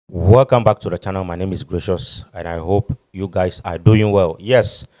Welcome back to the channel. My name is Gracious and I hope you guys are doing well.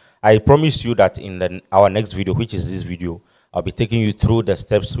 Yes, I promised you that in our next video, which is this video, I'll be taking you through the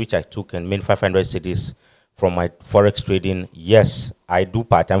steps which I took and made 500 Cedis from my Forex trading. Yes, I do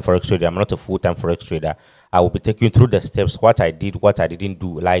part-time Forex trading. I'm not a full-time Forex trader. I will be taking you through the steps, what I did, what I didn't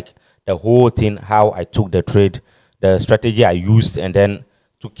do, like the whole thing, how I took the trade, the strategy I used, and then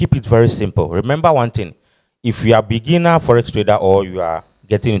to keep it very simple. Remember one thing, if you are a beginner Forex trader or you are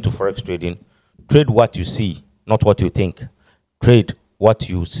getting into Forex trading, trade what you see, not what you think. Trade what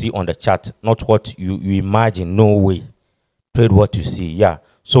you see on the chart, not what you imagine. No way. Trade what you see. Yeah.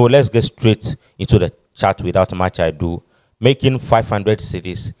 So let's get straight into the chart without much ado. Making 500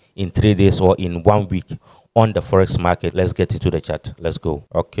 Cedis in 3 days or in 1 week on the Forex market. Let's get into the chart. Let's go.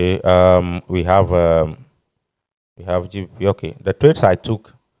 Okay. We have GP. Okay. The trades I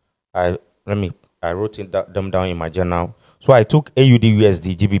took, I wrote them down in my journal. So I took AUD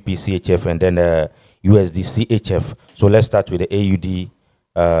USD GBP CHF and then USD CHF. So let's start with the AUD.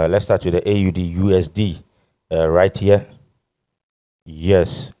 Let's start with the AUD USD right here.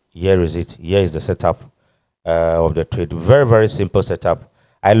 Yes, here is it. Here is the setup of the trade. Very, very simple setup.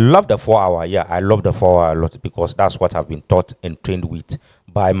 I love the 4 hour. Yeah, I love the 4 hour a lot because that's what I've been taught and trained with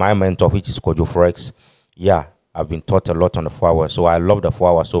by my mentor, which is Kojo Forex. Yeah, I've been taught a lot on the 4 hour. So I love the 4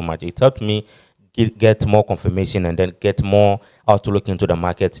 hour so much. It helped me get more confirmation and then get more outlook into the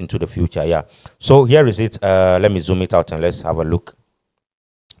markets into the future. Yeah, so here is it. Let me zoom it out and let's have a look.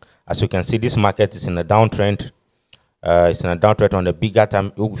 As you can see, this market is in a downtrend. It's in a downtrend on the bigger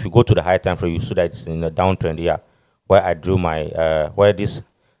time. If you go to the high time frame, you see that it's in a downtrend. Yeah, where I drew my where this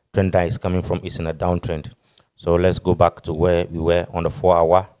trend line is coming from is in a downtrend. So let's go back to where we were on the 4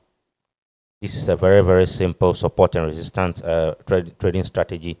 hour. This is a very, very simple support and resistance trading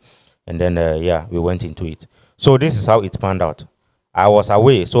strategy. And then, yeah, we went into it. So this is how it panned out. I was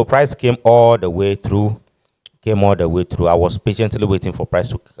away. So price came all the way through. I was patiently waiting for price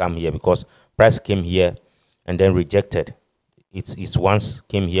to come here because price came here and then rejected. It's once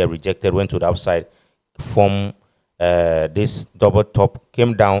came here, rejected, went to the upside, from this double top,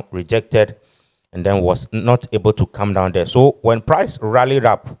 came down, rejected, and then was not able to come down there. So when price rallied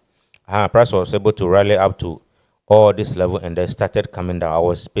up, price was able to rally up to all this level and then started coming down. I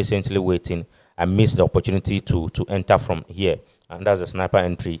was patiently waiting. I missed the opportunity to enter from here, and that's a sniper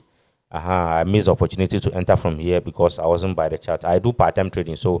entry. I missed the opportunity to enter from here because I wasn't by the chart. I do part-time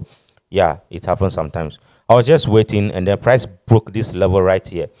trading, so yeah, it happens sometimes. I was just waiting, and the price broke this level right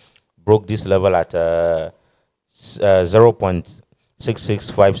here. Broke this level at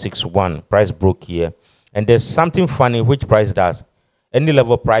 0.66561. Price broke here, and there's something funny which price does. Any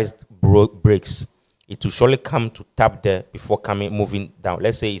level price breaks, it will surely come to tap there before moving down.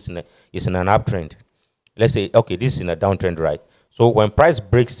 Let's say it's in an uptrend. Let's say, okay, this is in a downtrend, right? So when price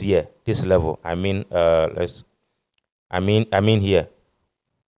breaks here, this level, I mean here,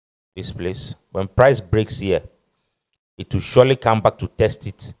 this place. When price breaks here, it will surely come back to test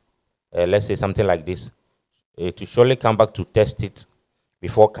it. Let's say something like this. It will surely come back to test it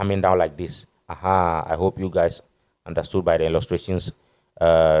before coming down like this. I hope you guys understood by the illustrations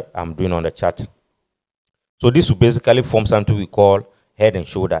I'm doing on the chart. So this will basically form something we call head and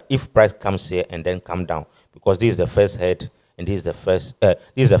shoulder. If price comes here and then come down, because this is the first head and this is the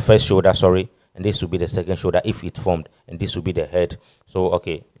first shoulder, sorry, and this will be the second shoulder if it formed, and this will be the head. So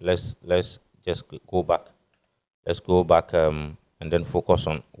okay, let's just go back. Let's go back and then focus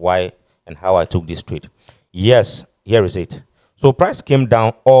on why and how I took this trade. Yes, here is it. So price came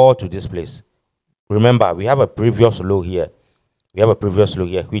down all to this place. Remember, we have a previous low here. We have a previous low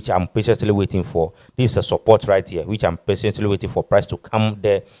here, which I'm patiently waiting for. This is a support right here, which I'm patiently waiting for price to come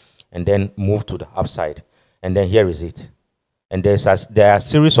there and then move to the upside. And then here is it. And there are a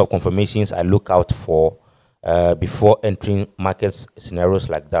series of confirmations I look out for before entering market scenarios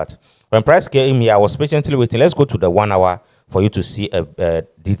like that. When price came here, I was patiently waiting. Let's go to the 1 hour for you to see a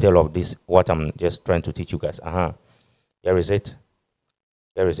detail of this, what I'm just trying to teach you guys. Here is it.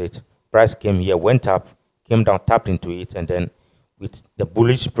 Here is it. Price came here, went up, came down, tapped into it, and then with the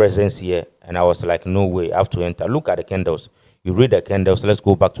bullish presence here, and I was like, no way, I have to enter. Look at the candles. You read the candles. Let's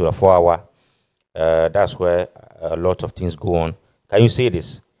go back to the 4 hour. That's where a lot of things go on. Can you see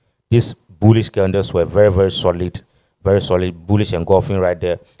this? These bullish candles were very, very solid, bullish engulfing right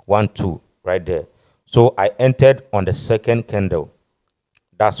there. 1, 2, right there. So I entered on the second candle.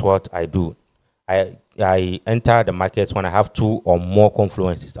 That's what I do. I enter the markets when I have 2 or more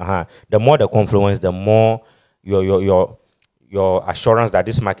confluences. The more the confluence, the more your assurance that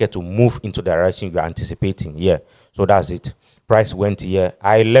this market will move into the direction you're anticipating. Yeah, so that's it. Price went here.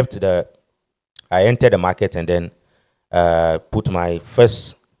 I entered the market and then put my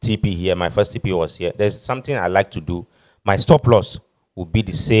first TP here. My first TP was here. There's something I like to do. My stop loss will be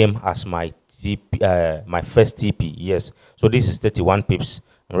the same as my TP, my first TP. Yes. So this is 31 pips.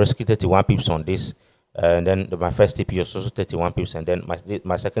 I'm risking 31 pips on this. And then my first TP is also 31 pips. And then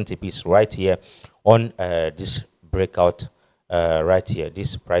my second TP is right here on this breakout right here.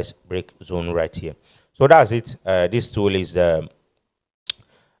 This price break zone right here. So that's it. This tool is the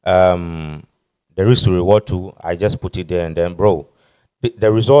risk to reward tool. I just put it there, and then bro,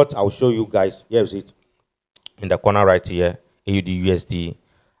 the result I'll show you guys. Here is it in the corner right here. AUD USD.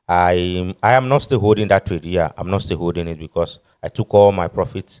 I am not still holding that trade. Yeah, I'm not still holding it because I took all my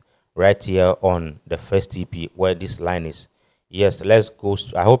profits right here on the first TP where this line is. Yes, let's go.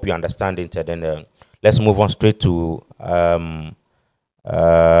 I hope you understand it. And then let's move on straight to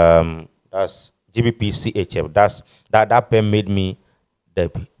that's GBP CHF. That pair made me the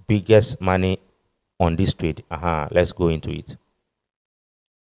biggest money on this trade. Let's go into it.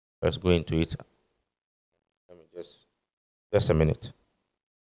 Let's go into it. Let me just a minute.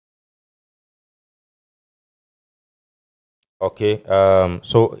 Okay.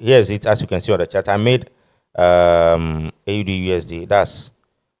 So here's it. As you can see on the chart, I made AUD USD.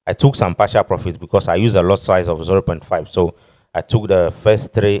 I took some partial profits because I used a lot size of 0.5. So I took the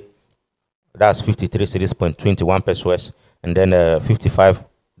first three. That's 53 Cedis 0.21 pesos, and then 55.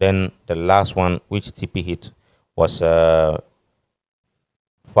 Then the last one, which TP hit, was 5.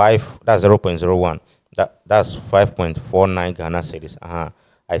 That's 0.01. That's 5.49 Ghana Cedis.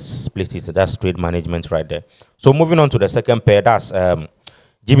 I split it. That's trade management right there. So moving on to the second pair, that's GBP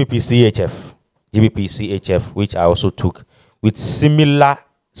CHF. GBP CHF, which I also took with similar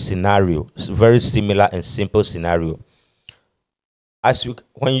scenario, very similar and simple scenario.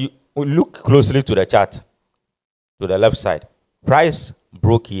 When you look closely to the chart, to the left side, price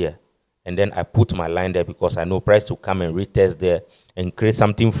broke here, and then I put my line there because I know price to come and retest there and create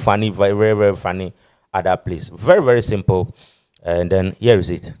something funny, very, very, very funny at that place. Very, very simple. And then here is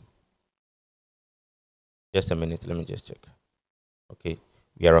it. Just a minute, let me just check. Okay,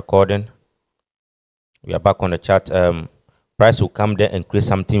 we are recording. We are back on the chart. Price will come there and create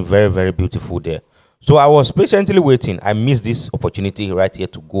something very, very beautiful there. So I was patiently waiting. I missed this opportunity right here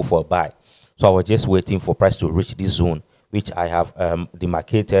to go for a buy. So I was just waiting for price to reach this zone, which I have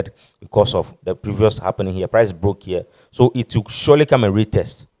demarcated because of the previous happening here. Price broke here. So it will surely come and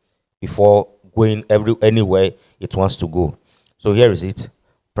retest before going anywhere it wants to go. So here is it.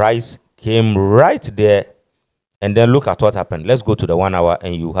 Price came right there. And then look at what happened. Let's go to the 1 hour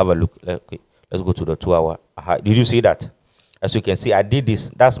and you have a look. Okay, let's go to the 2 hour. Did you see that? As you can see, I did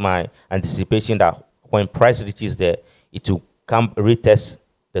this. That's my anticipation that when price reaches there, it will come retest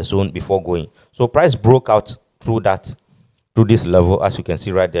the zone before going. So price broke out through this level. As you can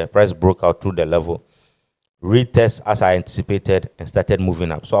see right there, price broke out through the level, retest as I anticipated, and started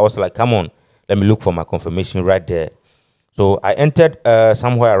moving up. So I was like, come on, let me look for my confirmation right there. So I entered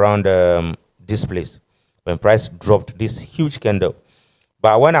somewhere around this place when price dropped this huge candle.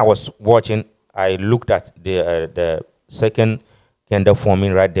 But when I was watching, I looked at the second candle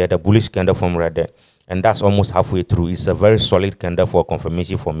forming right there, the bullish candle forming right there, and that's almost halfway through. It's a very solid candle for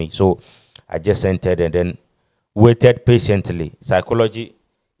confirmation for me. So I just entered and then waited patiently. Psychology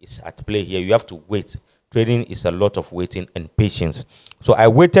is at play here. You have to wait. Trading is a lot of waiting and patience. So I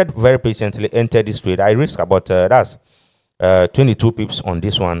waited very patiently, entered this trade. I risked about 22 pips on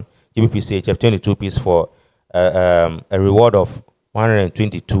this one. GBP CHF 22 pips for a reward of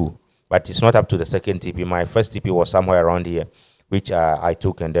 122. But it's not up to the second TP. My first TP was somewhere around here, which I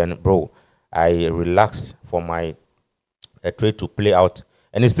took, and then, bro, I relaxed for my trade to play out,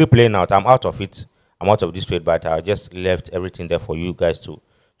 and it's still playing out. I'm out of it. I'm out of this trade, but I just left everything there for you guys to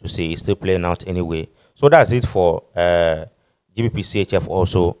see. It's still playing out anyway. So that's it for GBP CHF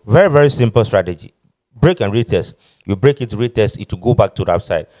also. Very, very simple strategy. Break and retest. You break it, retest, it will go back to the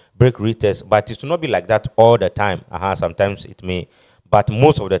upside. Break, retest, but it will not be like that all the time. Sometimes it may, but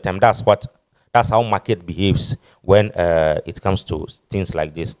most of the time, that's how market behaves when it comes to things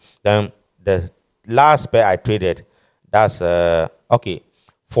like this. Then the last pair I traded, that's okay.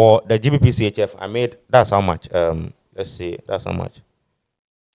 For the GBP CHF, I made, that's how much. Let's see, that's how much.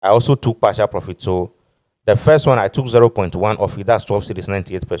 I also took partial profit. So the first one I took 0.1 of it, that's 12 Cedis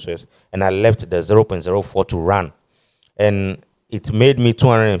 98 pesos, and I left the 0.04 to run, and it made me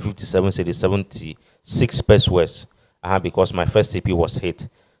 257 Cedis 76 pesos because my first TP was hit.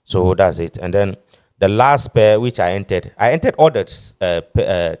 So that's it. And then the last pair which I entered all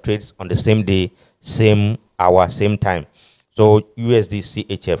the trades on the same day, same hour, same time. So USD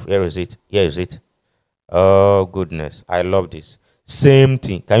CHF, here is it. Oh goodness, I love this. Same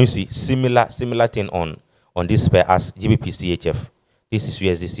thing. Can you see similar thing on this pair as GBP CHF? This is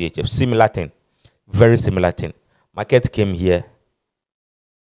USD CHF. Similar thing, very similar thing. Market came here,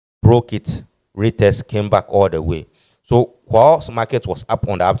 broke it, retest, came back all the way. So whilst market was up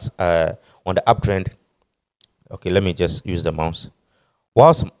on the uptrend, okay, let me just use the mouse.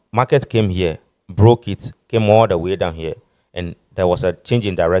 Whilst market came here, broke it, came all the way down here, and there was a change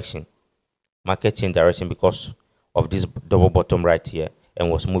in direction. Market changed direction because of this double bottom right here and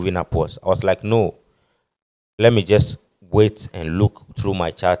was moving upwards. I was like, no, let me just wait and look through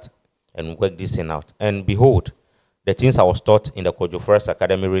my chart and work this thing out. And behold, the things I was taught in the Forex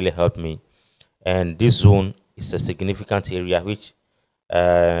Academy really helped me. And this zone is a significant area which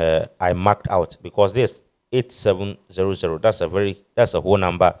I marked out, because this 8700, that's a whole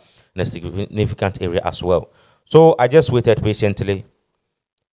number in a significant area as well. So I just waited patiently,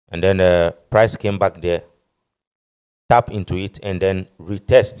 and then the price came back there, tap into it, and then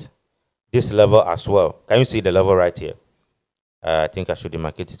retest this level as well. Can you see the level right here? I think I should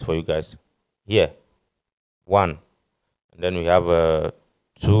demarcate it for you guys. Here, 1, and then we have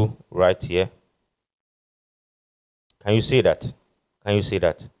 2 right here. Can you see that? Can you see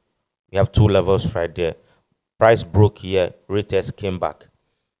that? We have 2 levels right there. Price broke here, retest, came back.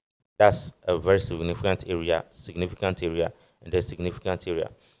 That's a very significant area, and a significant area.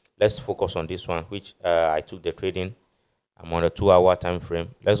 Let's focus on this one, which I took the trading. I'm on a 2-hour time frame.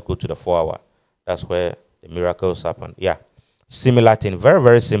 Let's go to the 4-hour. That's where the miracles happen. Yeah, similar thing, very,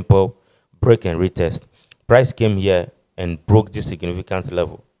 very simple. Break and retest. Price came here and broke this significant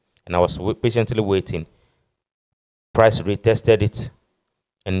level, and I was patiently waiting. Price retested it,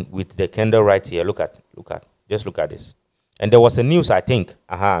 and with the candle right here, just look at this. And there was a news, I think,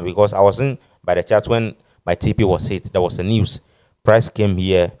 because I wasn't by the chart when my TP was hit. There was a news. Price came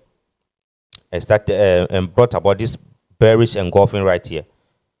here and started and brought about this bearish engulfing right here.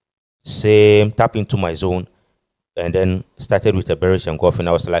 Same, tap into my zone, and then started with a bearish engulfing.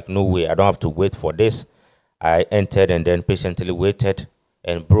 I was like, no way, I don't have to wait for this. I entered and then patiently waited,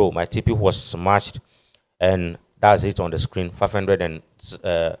 and bro, my TP was smashed, and that's it on the screen.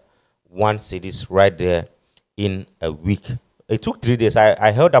 501 Cedis right there in a week. It took 3 days.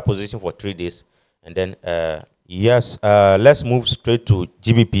 I held that position for 3 days, and then let's move straight to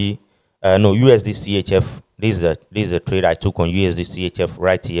GBP. No, USD CHF. This is the trade I took on USD CHF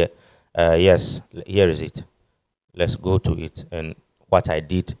right here. Yes, here is it. Let's go to it and what I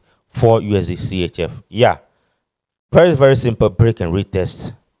did for USD CHF. Yeah, very, very simple. Break and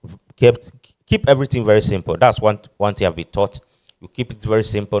retest. Keep everything very simple. That's one thing I've been taught. You keep it very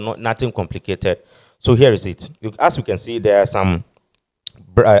simple, nothing complicated. So here is it. As you can see, there are some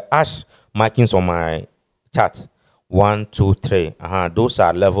ash markings on my chart. 1, 2, 3. Those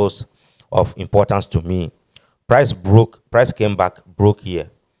are levels of importance to me. Price came back, broke here,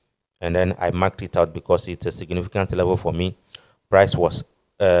 and then I marked it out because it's a significant level for me. Price was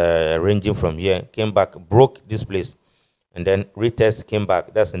ranging from here, came back, broke this place, and then retest, came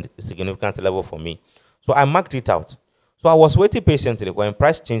back. That's a significant level for me. So I marked it out. So I was waiting patiently. When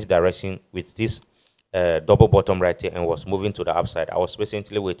price changed direction with this double bottom right here and was moving to the upside, I was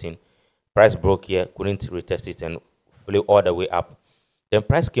patiently waiting. Price broke here, couldn't retest it, and flew all the way up. Then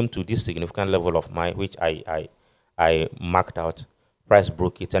price came to this significant level of mine, which I marked out. Price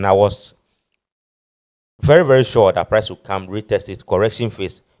broke it, and I was very, very sure that price would come, retest it, correction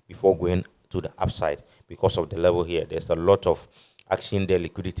phase before going to the upside because of the level here. There's a lot of action there,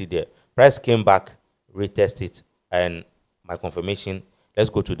 liquidity there. Price came back, retest it, and my confirmation. Let's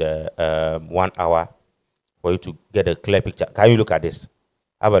go to the 1 hour for you to get a clear picture. Can you look at this?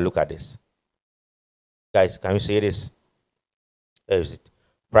 Have a look at this, guys. Can you see this? There is it.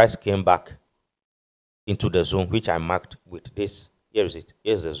 Price came back into the zone which I marked with this. Here is it.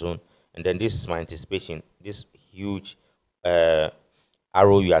 Here's the zone, and then this is my anticipation. This huge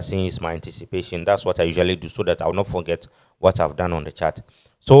arrow you are seeing is my anticipation. That's what I usually do so that I will not forget what I've done on the chart.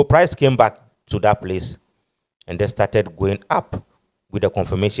 So price came back to that place and then started going up with the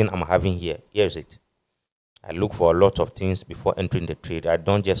confirmation I'm having here. Here's it. I look for a lot of things before entering the trade. I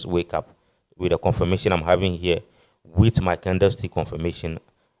don't just wake up with the confirmation I'm having here with my candlestick confirmation.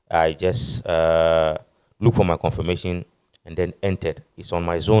 I just look for my confirmation and then entered. It's on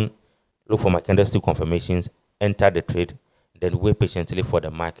my zone. Look for my candlestick confirmations, enter the trade, then wait patiently for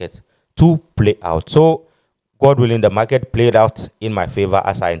the market to play out. So God willing, the market played out in my favor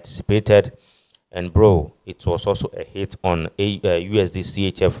as I anticipated. And bro, it was also a hit on a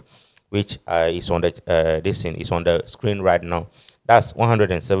USD CHF, which is on the this thing is on the screen right now. That's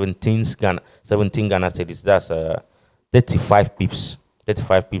 117 Ghana Cedis. That's 35 pips,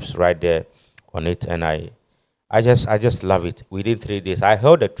 35 pips right there on it. And I just love it. Within 3 days, I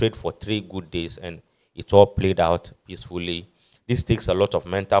held the trade for 3 good days, and it all played out peacefully. This takes a lot of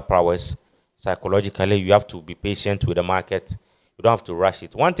mental prowess. Psychologically, you have to be patient with the market. You don't have to rush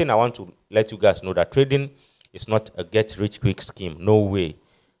it. One thing I want to let you guys know, that trading is not a get-rich-quick scheme. No way.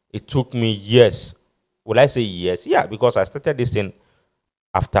 It took me years. Will I say years? Yeah, because I started this thing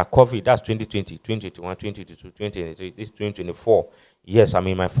after COVID. That's 2020, 2021, 2022, 2023, this 2024. Yes, I'm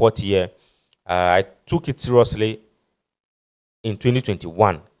in my fourth year. I took it seriously in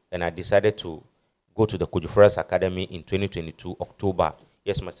 2021, and I decided to go to the Forex Academy in 2022, October.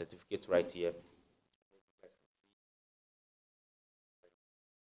 Yes, my certificate right here.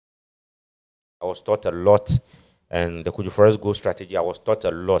 I was taught a lot, and the Forex Go strategy, I was taught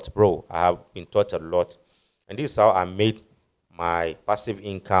a lot, bro. I have been taught a lot, and this is how I made my passive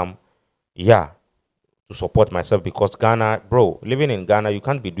income, yeah, to support myself. Because Ghana, bro, living in Ghana, you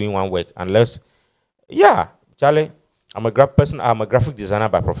can't be doing one work unless, yeah, Charlie, I'm a graphic designer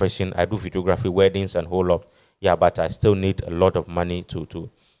by profession. I do photography, weddings, and whole lot. Yeah, but I still need a lot of money to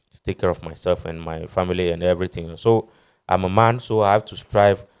take care of myself and my family and everything. So I'm a man, so I have to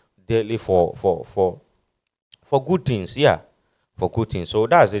strive daily for good things. Yeah, for good things. So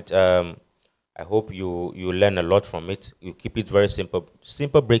that's it. I hope you learn a lot from it. You keep it very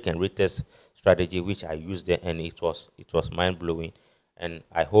simple break and retest strategy, which I used there, and it was mind blowing. And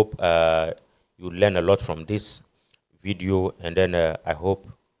I hope you learn a lot from this video, and then I hope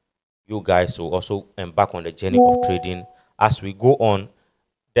you guys will also embark on the journey of trading as we go on.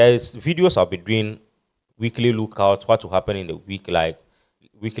 There's videos I'll be doing, weekly lookouts, what will happen in the week, like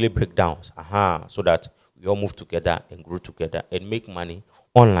weekly breakdowns, so that we all move together and grow together and make money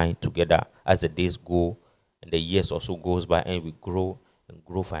online together as the days go and the years also goes by, and we grow and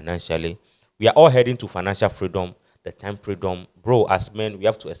grow financially. We are all heading to financial freedom, the time freedom. Bro, as men, we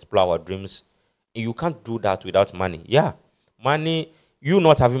have to explore our dreams. You can't do that without money. Yeah, money, you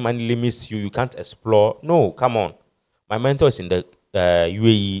not having money limits you. You can't explore. No, come on. My mentor is in the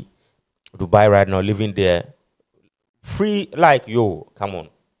UAE, Dubai right now, living there. Free, like, yo, come on.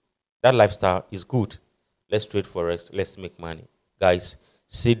 That lifestyle is good. Let's trade Forex. Let's make money. Guys,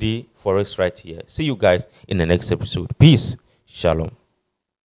 CD Forex right here. See you guys in the next episode. Peace. Shalom.